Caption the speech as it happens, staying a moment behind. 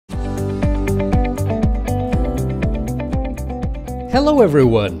Hello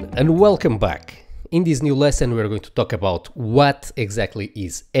everyone and welcome back. In this new lesson we're going to talk about what exactly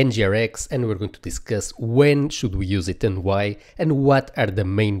is NgRx, and we're going to discuss when should we use it and why, and what are the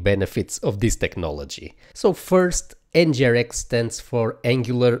main benefits of this technology. So first, NgRx stands for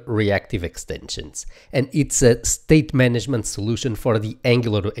Angular Reactive Extensions, and it's a state management solution for the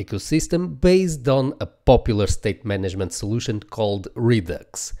Angular ecosystem based on a popular state management solution called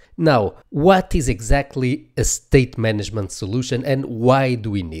Redux. Now, what is exactly a state management solution and why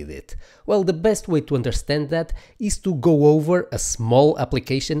do we need it? Well, the best way to understand that is to go over a small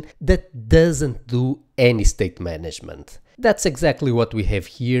application that doesn't do any state management. That's exactly what we have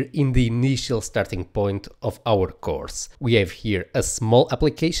here in the initial starting point of our course. We have here a small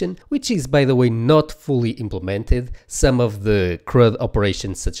application, which is, by the way, not fully implemented. Some of the CRUD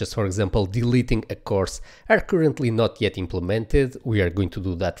operations, such as, for example, deleting a course, are currently not yet implemented. We are going to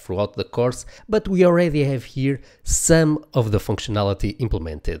do that throughout the course, but we already have here some of the functionality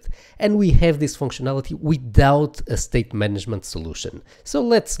implemented. And we have this functionality without a state management solution. So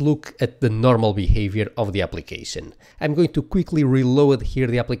let's look at the normal behavior of the application. I'm going to quickly reload here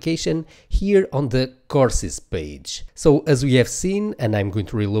the application here on the courses page. So as we have seen, and I'm going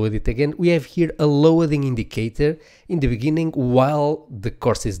to reload it again, we have here a loading indicator in the beginning while the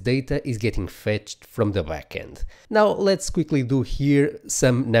courses data is getting fetched from the backend. Now let's quickly do here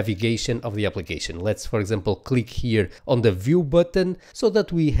some navigation of the application. Let's, for example, click here on the view button so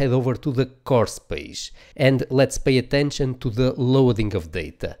that we head over to the course page, and let's pay attention to the loading of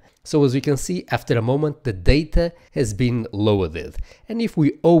data. So as we can see, after a moment the data has been loaded, and if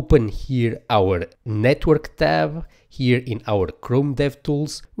we open here our network tab here in our Chrome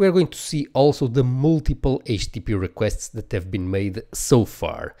DevTools, we are going to see also the multiple HTTP requests that have been made so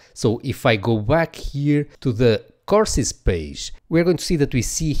far. So if I go back here to the courses page, we're going to see that we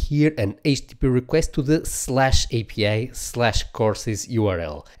see here an HTTP request to the /API/courses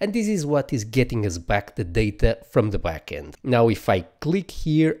URL. And this is what is getting us back the data from the backend. Now, if I click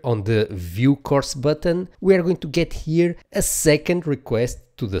here on the view course button, we are going to get here a second request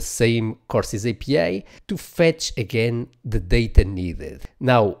to the same courses API to fetch again the data needed.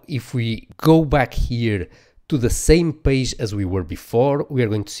 Now, if we go back here to the same page as we were before, we are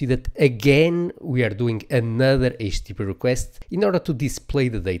going to see that again we are doing another HTTP request in order to display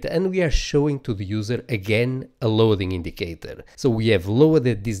the data, and we are showing to the user again a loading indicator. So we have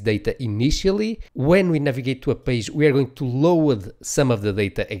loaded this data initially. When we navigate to a page, we are going to load some of the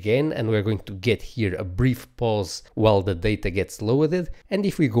data again, and we're going to get here a brief pause while the data gets loaded. And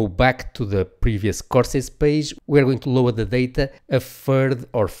if we go back to the previous courses page, we're going to load the data a third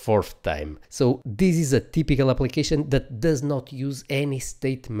or fourth time. So this is a typical application that does not use any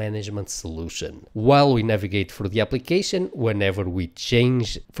state management solution. While we navigate through the application, whenever we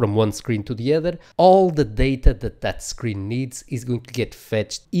change from one screen to the other, all the data that screen needs is going to get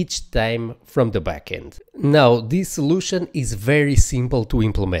fetched each time from the backend. Now, this solution is very simple to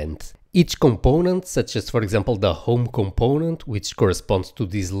implement. Each component, such as for example the home component, which corresponds to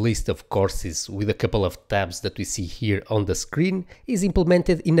this list of courses with a couple of tabs that we see here on the screen, is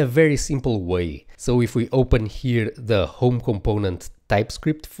implemented in a very simple way. So if we open here the home component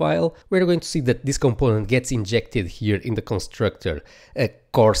TypeScript file, we're going to see that this component gets injected here in the constructor a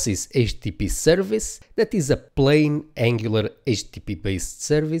courses HTTP service that is a plain Angular HTTP based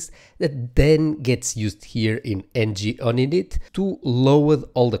service that then gets used here in NgOnInit to load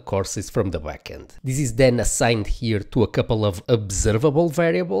all the courses from the backend. This is then assigned here to a couple of observable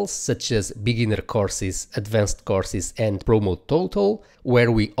variables such as beginner courses, advanced courses, and promo total,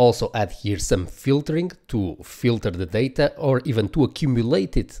 where we also add here some filtering to filter the data or even to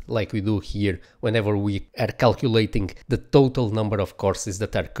accumulate it like we do here whenever we are calculating the total number of courses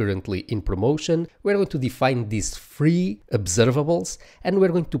that are currently in promotion. We're going to define these three observables, and we're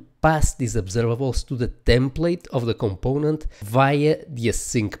going to pass these observables to the template of the component via the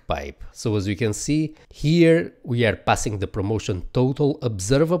async pipe. So as you can see here, we are passing the promotion total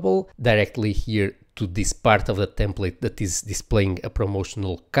observable directly here to this part of the template that is displaying a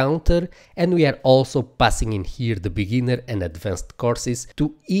promotional counter, and we are also passing in here the beginner and advanced courses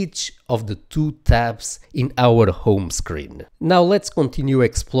to each of the two tabs in our home screen. Now let's continue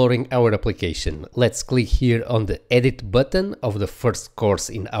exploring our application. Let's click here on the edit button of the first course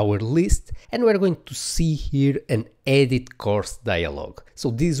in our list, and we're going to see here an edit course dialog.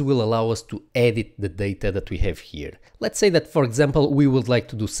 So this will allow us to edit the data that we have here. Let's say that, for example, we would like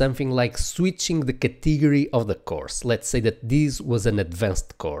to do something like switching the category of the course. Let's say that this was an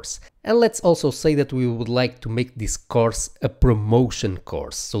advanced course. And let's also say that we would like to make this course a promotion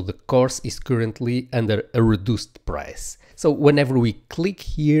course. So the course is currently under a reduced price. So whenever we click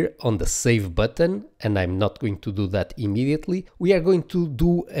here on the save button and I'm not going to do that immediately, we are going to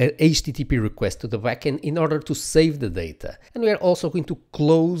do a HTTP request to the backend in order to save the data. And we are also going to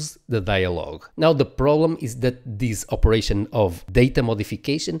close the dialog. Now the problem is that this operation of data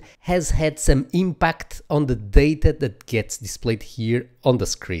modification has had some impact on the data that gets displayed here on the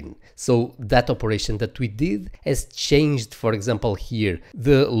screen. So that operation that we did has changed, for example, here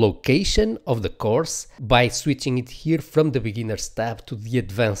the location of the course by switching it here from the beginners tab to the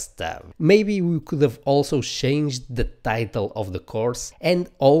advanced tab. Maybe we could have also changed the title of the course, and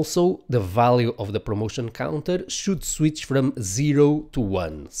also the value of the promotion counter should switch from 0 to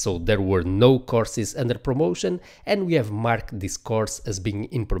 1. So there were no courses under promotion, and we have marked this course as being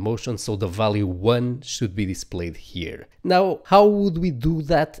in promotion, so the value 1 should be displayed here. Now, how would we do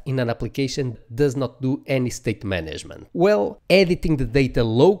that in an application that does not do any state management? Well, editing the data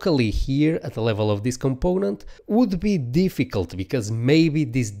locally here at the level of this component would be difficult, because maybe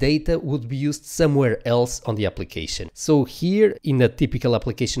this data would be used somewhere else on the application. So here, in a typical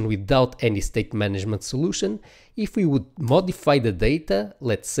application without any state management solution, if we would modify the data,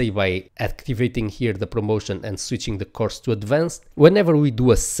 let's say by activating here the promotion and switching the course to advanced, whenever we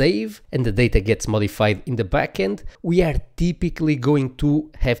do a save and the data gets modified in the backend, we are typically going to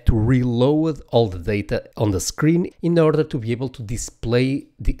have to reload all the data on the screen in order to be able to display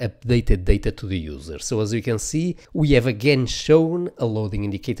the updated data to the user. So as you can see, we have again shown a loading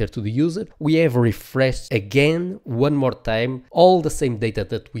indicator to the user. We have refreshed again one more time all the same data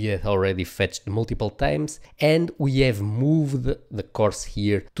that we had already fetched multiple times, and we have moved the course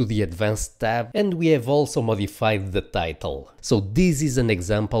here to the advanced tab, and we have also modified the title. So this is an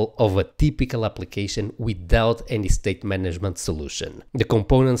example of a typical application without any state management solution. The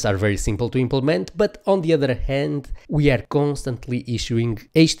components are very simple to implement, but on the other hand, we are constantly issuing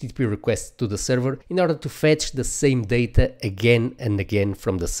HTTP requests to the server in order to fetch the same data again and again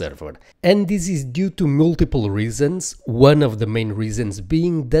from the server. And this is due to multiple reasons. One of the main reasons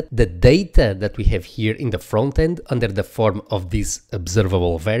being that the data that we have here in the front end under the form of these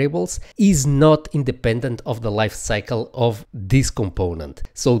observable variables is not independent of the life cycle of this component.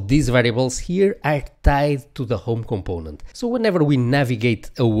 So these variables here are tied to the home component. So whenever we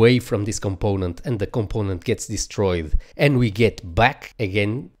navigate away from this component and the component gets destroyed and we get back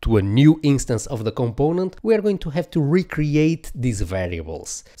again to a new instance of the component, we are going to have to recreate these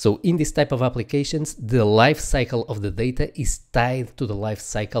variables. So in this type of applications, the life cycle of the data is tied to the life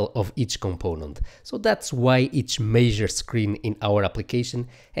cycle of each component. So that's why each measure screen in our application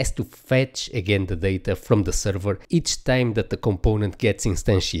has to fetch again the data from the server each time that the component gets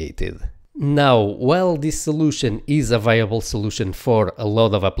instantiated. Now, while this solution is a viable solution for a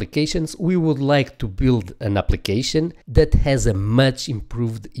lot of applications, we would like to build an application that has a much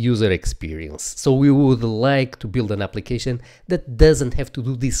improved user experience. So we would like to build an application that doesn't have to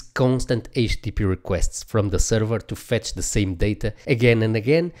do these constant HTTP requests from the server to fetch the same data again and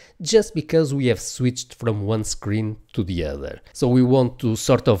again, just because we have switched from one screen to the other. So we want to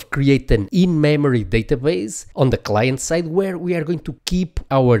sort of create an in-memory database on the client side where we are going to keep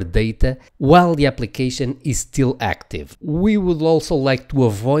our data while the application is still active. We would also like to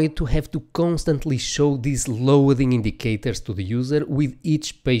avoid to have to constantly show these loading indicators to the user with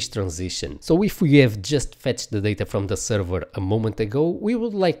each page transition. So if we have just fetched the data from the server a moment ago, we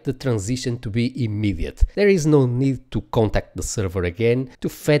would like the transition to be immediate. There is no need to contact the server again to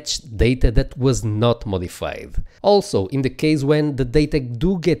fetch data that was not modified. Also, in the case when the data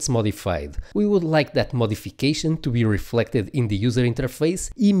gets modified, we would like that modification to be reflected in the user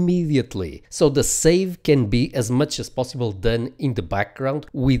interface immediately. So the save can be as much as possible done in the background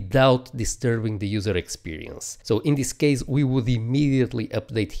without disturbing the user experience. So in this case, we would immediately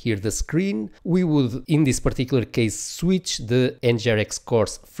update here the screen. We would, in this particular case, switch the NgRx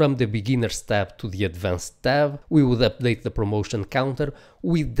course from the beginners tab to the advanced tab. We would update the promotion counter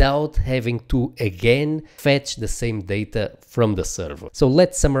without having to again fetch the same data from the server. So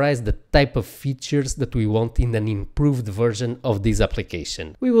let's summarize the type of features that we want in an improved version of this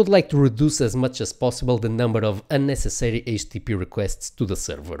application. We would like to reduce as much as possible the number of unnecessary HTTP requests to the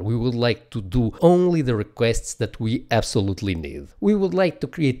server. We would like to do only the requests that we absolutely need. We would like to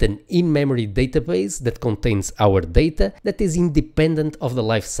create an in-memory database that contains our data that is independent of the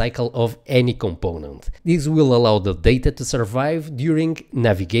life cycle of any component. This will allow the data to survive during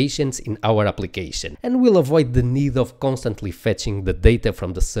navigations in our application and will avoid the need of constantly fetching the data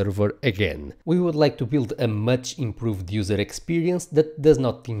from the server again. We would like to build a much improved user experience that does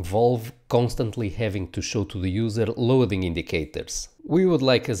not involve constantly having to show to the user loading indicators. We would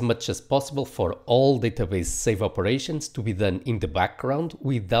like as much as possible for all database save operations to be done in the background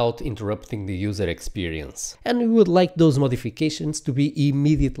without interrupting the user experience. And we would like those modifications to be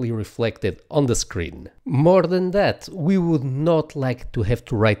immediately reflected on the screen. More than that, we would not like to have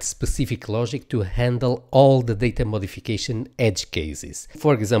to write specific logic to handle all the data modification edge cases.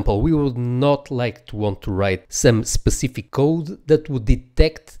 For example, we would not like to want to write some specific code that would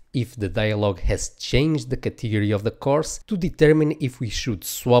detect if the dialog has changed the category of the course to determine if we should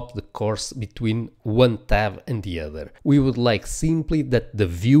swap the course between one tab and the other. We would like simply that the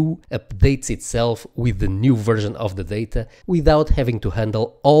view updates itself with the new version of the data without having to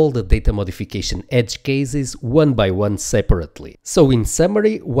handle all the data modification edge cases one by one separately. So in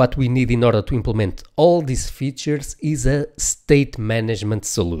summary, what we need in order to implement all these features is a state management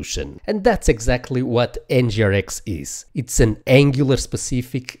solution. And that's exactly what NgRx is. It's an Angular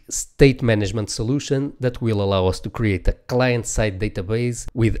specific state management solution that will allow us to create a client-side database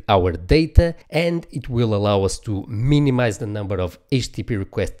with our data, and it will allow us to minimize the number of HTTP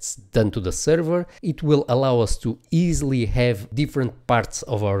requests done to the server. It will allow us to easily have different parts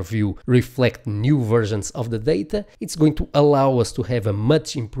of our view reflect new versions of the data. It's going to allow us to have a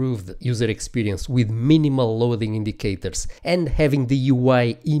much improved user experience with minimal loading indicators and having the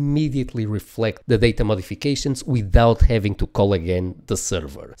UI immediately reflect the data modifications without having to call again the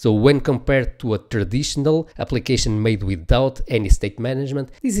server. So when compared to a traditional application made without any state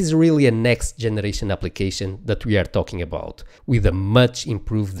management, this is really a next generation application that we are talking about, with a much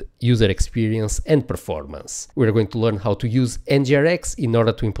improved user experience and performance. We're going to learn how to use NgRx in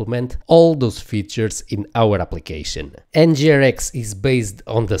order to implement all those features in our application. NgRx is based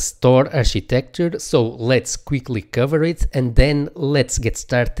on the store architecture, so let's quickly cover it and then let's get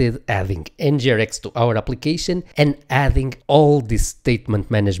started adding NgRx to our application and adding all these statement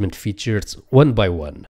management features one by one.